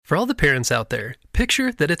For all the parents out there,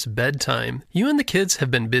 picture that it's bedtime. You and the kids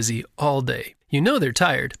have been busy all day. You know they're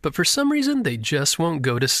tired, but for some reason they just won't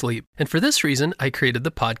go to sleep. And for this reason, I created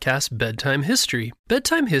the podcast Bedtime History.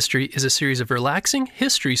 Bedtime History is a series of relaxing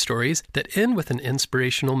history stories that end with an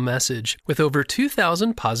inspirational message. With over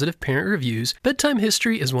 2,000 positive parent reviews, Bedtime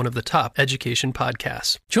History is one of the top education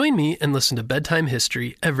podcasts. Join me and listen to Bedtime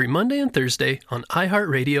History every Monday and Thursday on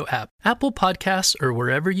iHeartRadio app, Apple Podcasts, or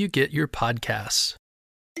wherever you get your podcasts.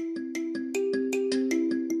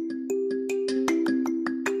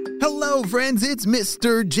 Hello friends, it's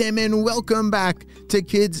Mr. Jim and welcome back to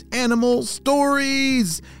Kids Animal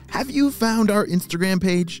Stories. Have you found our Instagram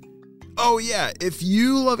page? Oh yeah, if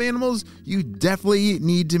you love animals, you definitely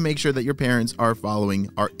need to make sure that your parents are following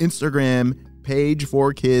our Instagram page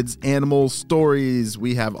for Kids Animal Stories.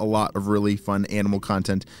 We have a lot of really fun animal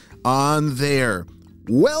content on there.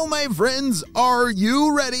 Well, my friends, are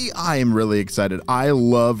you ready? I am really excited. I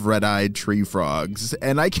love red-eyed tree frogs,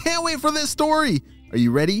 and I can't wait for this story. Are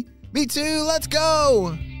you ready? Me too, let's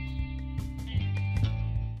go!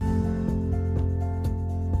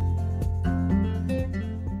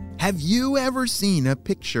 Have you ever seen a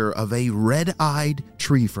picture of a red-eyed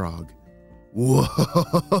tree frog?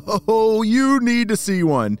 Whoa, you need to see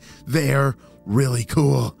one. They're really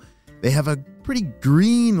cool. They have a pretty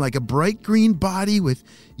green, like a bright green body with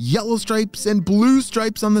yellow stripes and blue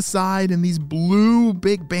stripes on the side and these blue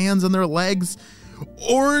big bands on their legs,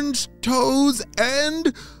 orange toes,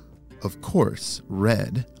 and, of course,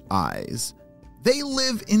 red eyes. They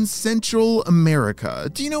live in Central America.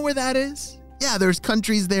 Do you know where that is? Yeah, there's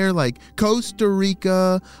countries there like Costa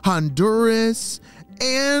Rica, Honduras,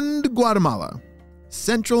 and Guatemala.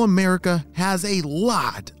 Central America has a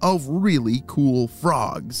lot of really cool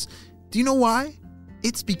frogs. Do you know why?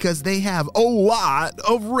 It's because they have a lot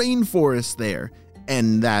of rainforest there,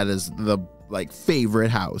 and that is the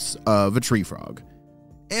favorite house of a tree frog.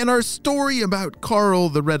 And our story about Carl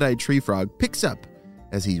the red-eyed tree frog picks up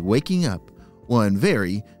as he's waking up one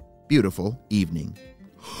very beautiful evening.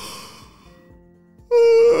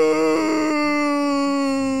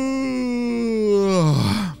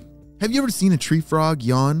 Have you ever seen a tree frog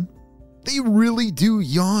yawn? They really do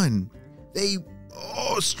yawn. They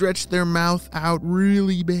stretch their mouth out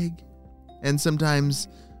really big. And sometimes,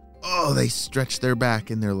 they stretch their back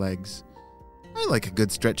and their legs. I like a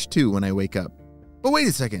good stretch too when I wake up. But wait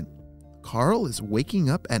a second. Carl is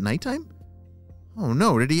waking up at nighttime? Oh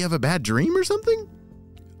no, did he have a bad dream or something?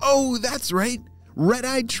 Oh, that's right.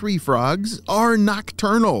 Red-eyed tree frogs are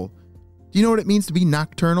nocturnal. Do you know what it means to be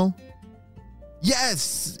nocturnal?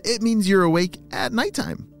 Yes, it means you're awake at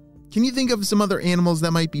nighttime. Can you think of some other animals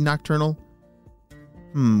that might be nocturnal?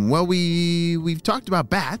 Well, we've talked about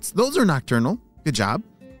bats. Those are nocturnal. Good job.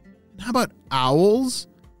 How about owls?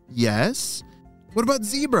 Yes. What about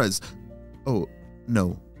zebras? Oh,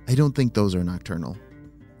 no, I don't think those are nocturnal.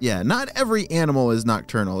 Yeah, not every animal is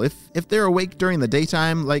nocturnal. If they're awake during the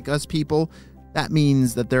daytime, like us people, that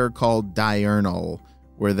means that they're called diurnal,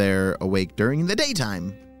 where they're awake during the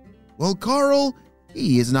daytime. Well, Carl,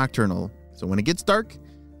 he is nocturnal. So when it gets dark,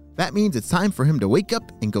 that means it's time for him to wake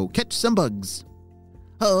up and go catch some bugs.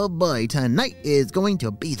 Oh boy, tonight is going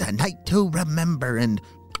to be the night to remember, and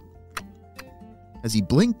as he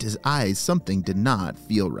blinked his eyes, something did not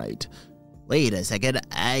feel right. Wait a second,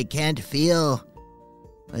 I can't feel...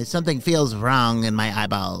 Something feels wrong in my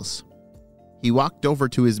eyeballs. He walked over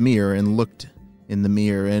to his mirror and looked in the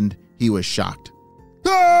mirror, and he was shocked.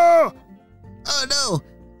 Ah! Oh no,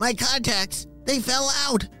 my contacts, they fell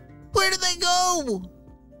out. Where did they go?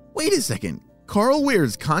 Wait a second, Carl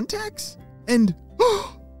wears contacts? And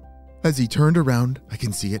as he turned around, I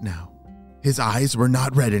can see it now. His eyes were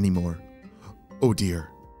not red anymore. Oh dear,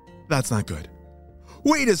 that's not good.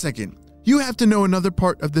 Wait a second, you have to know another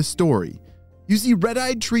part of this story. You see,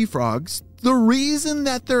 red-eyed tree frogs, the reason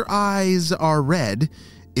that their eyes are red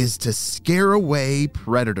is to scare away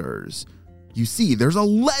predators. You see, there's a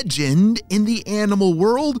legend in the animal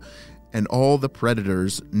world, and all the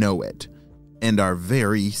predators know it, and are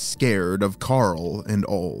very scared of Carl and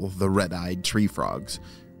all the red-eyed tree frogs.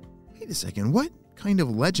 Wait a second, what kind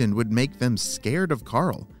of legend would make them scared of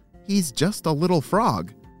Carl? He's just a little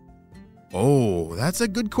frog. Oh, that's a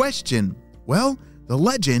good question. Well, the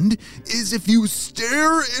legend is if you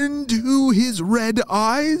stare into his red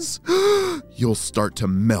eyes, you'll start to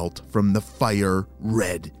melt from the fire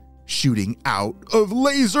red shooting out of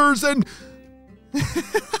lasers, and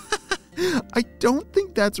I don't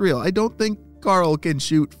think that's real. I don't think Carl can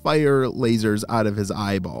shoot fire lasers out of his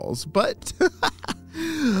eyeballs, but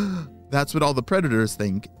that's what all the predators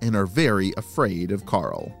think and are very afraid of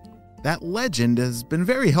Carl. that legend has been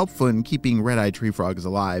very helpful in keeping red-eyed tree frogs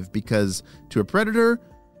alive because, to a predator,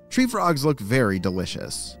 tree frogs look very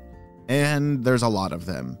delicious. And there's a lot of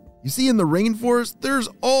them. You see, in the rainforest, there's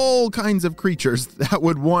all kinds of creatures that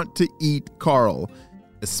would want to eat Carl,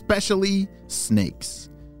 especially snakes.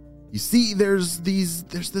 You see, there's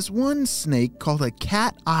this one snake called a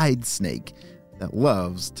cat-eyed snake that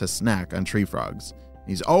loves to snack on tree frogs.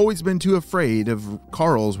 He's always been too afraid of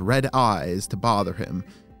Carl's red eyes to bother him.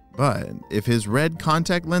 But if his red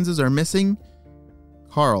contact lenses are missing,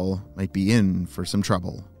 Carl might be in for some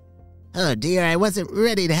trouble. Oh dear, I wasn't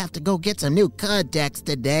ready to have to go get some new contacts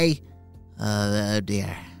today. Oh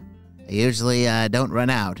dear. I usually don't run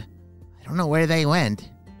out. I don't know where they went,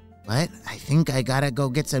 but I think I gotta go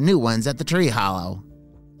get some new ones at the tree hollow.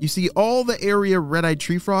 You see, all the area red-eyed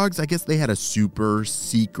tree frogs, I guess they had a super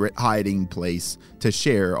secret hiding place to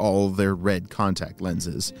share all of their red contact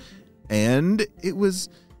lenses. And it was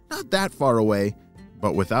not that far away,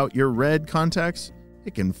 but without your red contacts,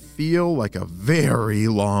 it can feel like a very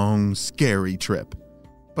long, scary trip.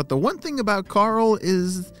 But the one thing about Carl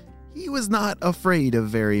is he was not afraid of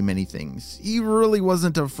very many things. He really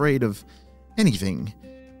wasn't afraid of anything.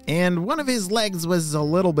 And one of his legs was a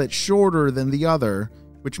little bit shorter than the other,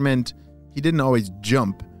 which meant he didn't always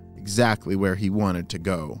jump exactly where he wanted to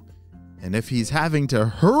go. And if he's having to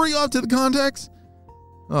hurry off to the contacts,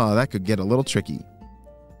 that could get a little tricky.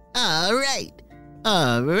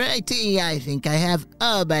 Alrighty, I think I have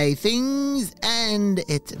all my things, and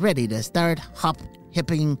it's ready to start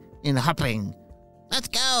hipping and hopping. Let's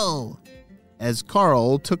go! As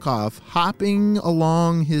Carl took off hopping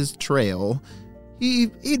along his trail,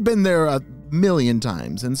 he'd been there a million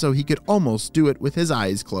times, and so he could almost do it with his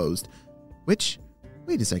eyes closed. Which,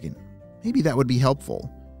 wait a second, maybe that would be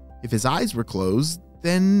helpful. If his eyes were closed,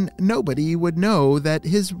 then nobody would know that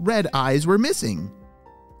his red eyes were missing.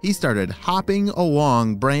 He started hopping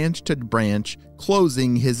along branch to branch,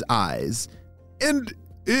 closing his eyes. And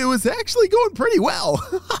it was actually going pretty well.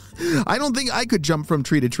 I don't think I could jump from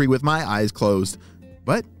tree to tree with my eyes closed.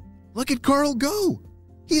 But look at Carl go.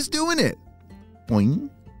 He's doing it. Boing,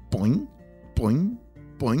 boing, boing,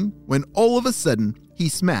 boing, when all of a sudden he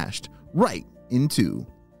smashed right into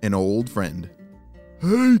an old friend.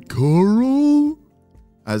 Hey, Carl.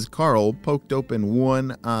 As Carl poked open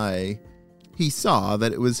one eye, he saw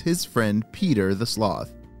that it was his friend Peter the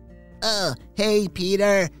Sloth. Oh, hey,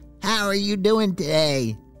 Peter. How are you doing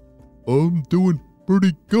today? I'm doing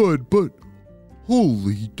pretty good, but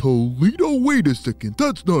holy Toledo, wait a second.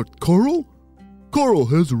 That's not Carl. Carl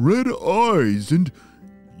has red eyes and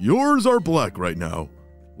yours are black right now.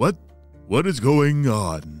 What is going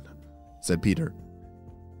on? Said Peter.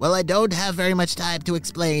 Well, I don't have very much time to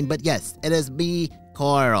explain, but yes, it is me,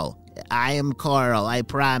 Carl. I am Carl, I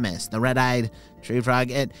promise. The red-eyed tree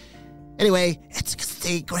frog. And anyway, it's a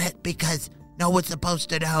secret because no one's supposed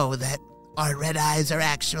to know that our red eyes are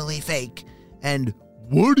actually fake. And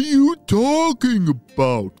what are you talking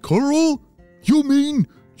about, Carl? You mean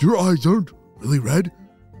your eyes aren't really red?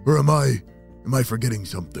 Or am I forgetting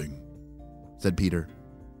something? Said Peter.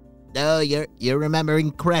 No, you're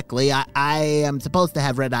remembering correctly. I am supposed to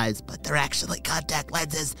have red eyes, but they're actually contact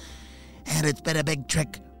lenses. And it's been a big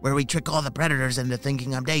trick where we trick all the predators into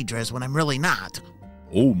thinking I'm dangerous when I'm really not.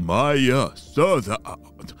 Oh my, sir,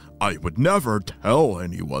 I would never tell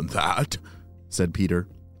anyone that, said Peter.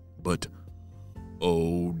 But,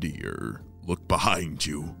 oh dear, look behind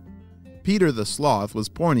you. Peter the Sloth was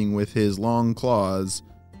pointing with his long claws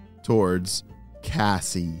towards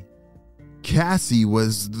Cassie. Cassie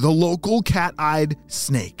was the local cat-eyed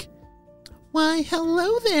snake. Why,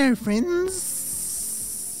 hello there, friends,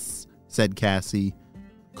 said Cassie.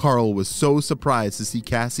 Carl was so surprised to see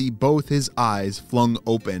Cassie, both his eyes flung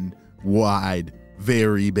open, wide,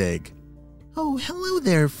 very big. Oh, hello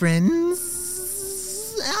there, friends.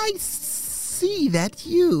 I see that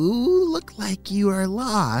you look like you are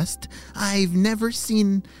lost. I've never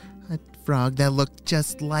seen a frog that looked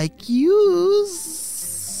just like you.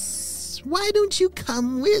 Why don't you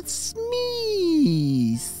come with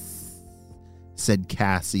me? Said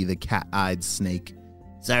Cassie, the cat-eyed snake.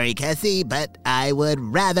 Sorry, Cassie, but I would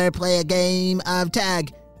rather play a game of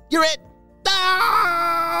tag. You're it!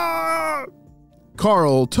 Ah!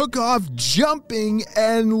 Carl took off, jumping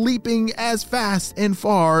and leaping as fast and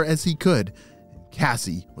far as he could.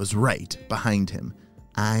 Cassie was right behind him.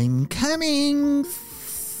 I'm coming.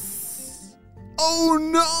 Oh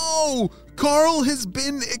no! Carl has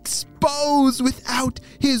been exposed without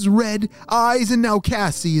his red eyes, and now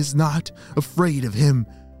Cassie is not afraid of him.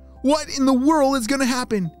 What in the world is going to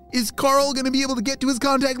happen? Is Carl going to be able to get to his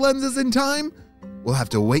contact lenses in time? We'll have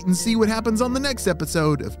to wait and see what happens on the next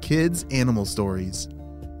episode of Kids Animal Stories.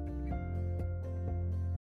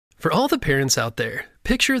 For all the parents out there,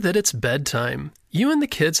 picture that it's bedtime. You and the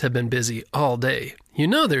kids have been busy all day. You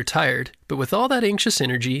know they're tired, but with all that anxious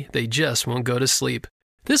energy, they just won't go to sleep.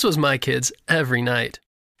 This was my kids every night.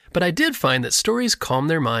 But I did find that stories calmed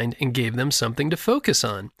their mind and gave them something to focus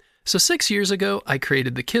on. So 6 years ago, I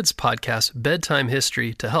created the kids podcast Bedtime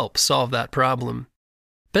History to help solve that problem.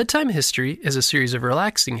 Bedtime History is a series of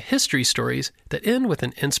relaxing history stories that end with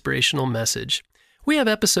an inspirational message. We have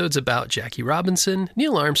episodes about Jackie Robinson,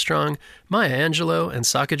 Neil Armstrong, Maya Angelou, and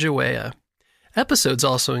Sacagawea. Episodes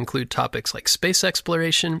also include topics like space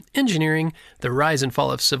exploration, engineering, the rise and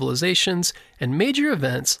fall of civilizations, and major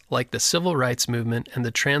events like the Civil Rights Movement and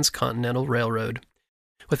the Transcontinental Railroad.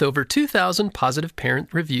 With over 2,000 positive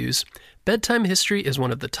parent reviews, Bedtime History is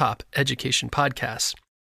one of the top education podcasts.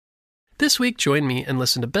 This week, join me and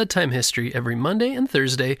listen to Bedtime History every Monday and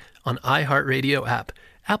Thursday on iHeartRadio app,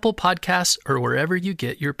 Apple Podcasts, or wherever you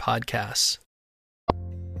get your podcasts.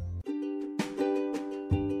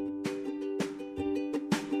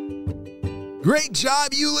 Great job,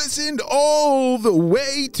 you listened all the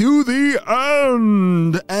way to the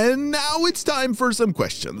end. And now it's time for some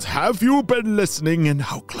questions. Have you been listening, and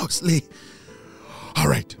how closely? All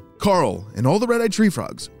right, Carl and all the red-eyed tree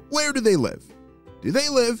frogs, where do they live? Do they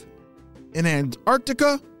live in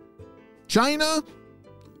Antarctica, China,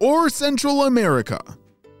 or Central America?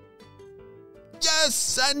 Yes,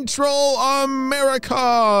 Central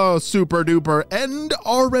America! Super duper. And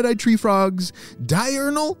are red-eyed tree frogs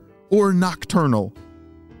diurnal or nocturnal?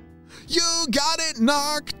 You got it,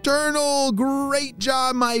 nocturnal. Great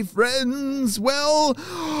job, my friends. Well,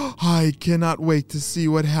 I cannot wait to see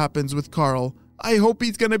what happens with Carl. I hope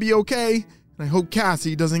he's going to be okay. And I hope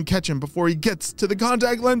Cassie doesn't catch him before he gets to the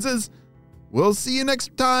contact lenses. We'll see you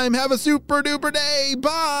next time. Have a super duper day.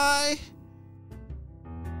 Bye.